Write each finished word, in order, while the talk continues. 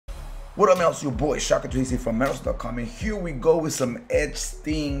What up, man? It's your boy Shaka Tracy from Maddenallstars, and here we go with some edge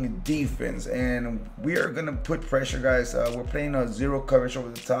sting defense, and we are gonna put pressure, guys. We're playing a zero coverage over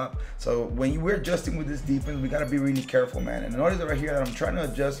the top, so when we're adjusting with this defense, we gotta be really careful, man. And notice that right here that I'm trying to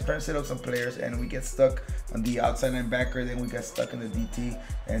adjust, trying to set up some players, and we get stuck on the outside linebacker, then we got stuck in the DT,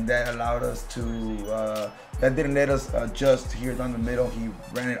 and that allowed us to that didn't let us adjust here down the middle. He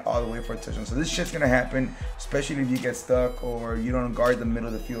ran it all the way for a touchdown. So this shit's gonna happen, especially if you get stuck or you don't guard the middle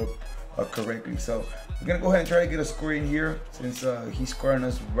of the field correctly. So we're gonna go ahead and try to get a score in here, since he's scoring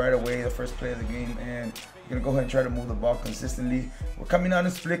us right away the first play of the game, and we're gonna go ahead and try to move the ball consistently. We're coming out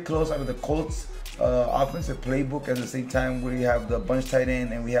in split close out of the Colts offensive playbook. At the same time, we have the bunch tight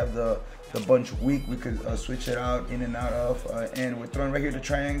end and we have the bunch weak. We could switch it out in and out of, and we're throwing right here the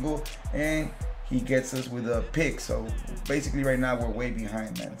triangle, and he gets us with a pick. So basically right now we're way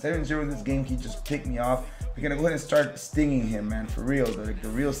behind, man. 7-0 in this game. He just picked me off. We're gonna go ahead and start stinging him, man, for real, the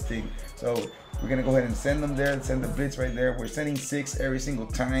real sting. So we're gonna go ahead and send them there, send the blitz right there. We're sending 6 every single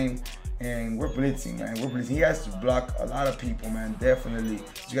time, and we're blitzing, man. We're blitzing. He has to block a lot of people, man, definitely.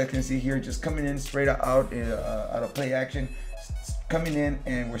 As you guys can see here, just coming in straight out of play action, coming in,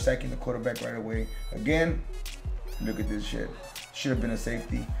 and we're sacking the quarterback right away. Again, look at this shit. Should have been a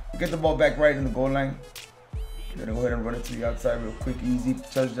safety. We get the ball back right in the goal line. We're gonna go ahead and run it to the outside real quick, easy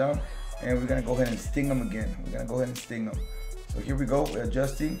touchdown. And we're gonna go ahead and sting them again. We're gonna go ahead and sting them. So here we go, we're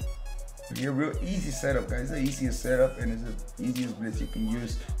adjusting. Here, real easy setup, guys. It's the easiest setup, and it's the easiest blitz you can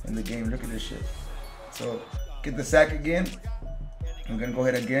use in the game. Look at this shit. So get the sack again. I'm gonna go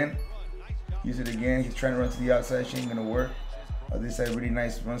ahead again, use it again. He's trying to run to the outside, she ain't gonna work. This side, really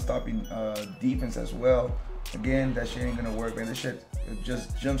nice run stopping defense as well. Again, that shit ain't gonna work, man. This shit, it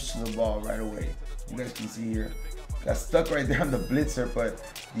just jumps to the ball right away. You guys can see here. Got stuck right there on the blitzer, but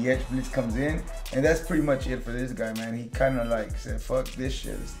the edge blitz comes in, and that's pretty much it for this guy, man. He kind of like said, fuck this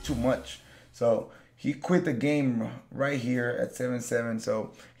shit, it's too much. So he quit the game right here at 7-7,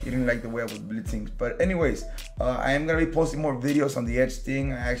 so he didn't like the way I was blitzing. But anyways, I am gonna be posting more videos on the edge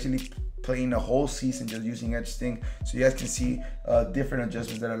sting. I actually playing the whole season just using edge sting, so you guys can see different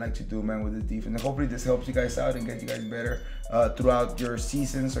adjustments that I like to do, man, with this defense. And hopefully this helps you guys out and get you guys better throughout your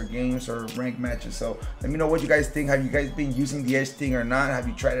seasons or games or ranked matches. So let me know what you guys think. Have you guys been using the edge sting or not? Have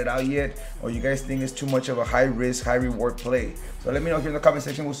you tried it out yet, or you guys think it's too much of a high risk, high reward play? So let me know here in the comment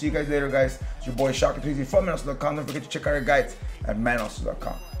section. We'll see you guys later, guys. It's your boy Shaka Tracy from Maddenallstars.com. Don't forget to check out our guides at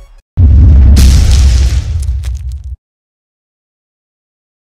Maddenallstars.com.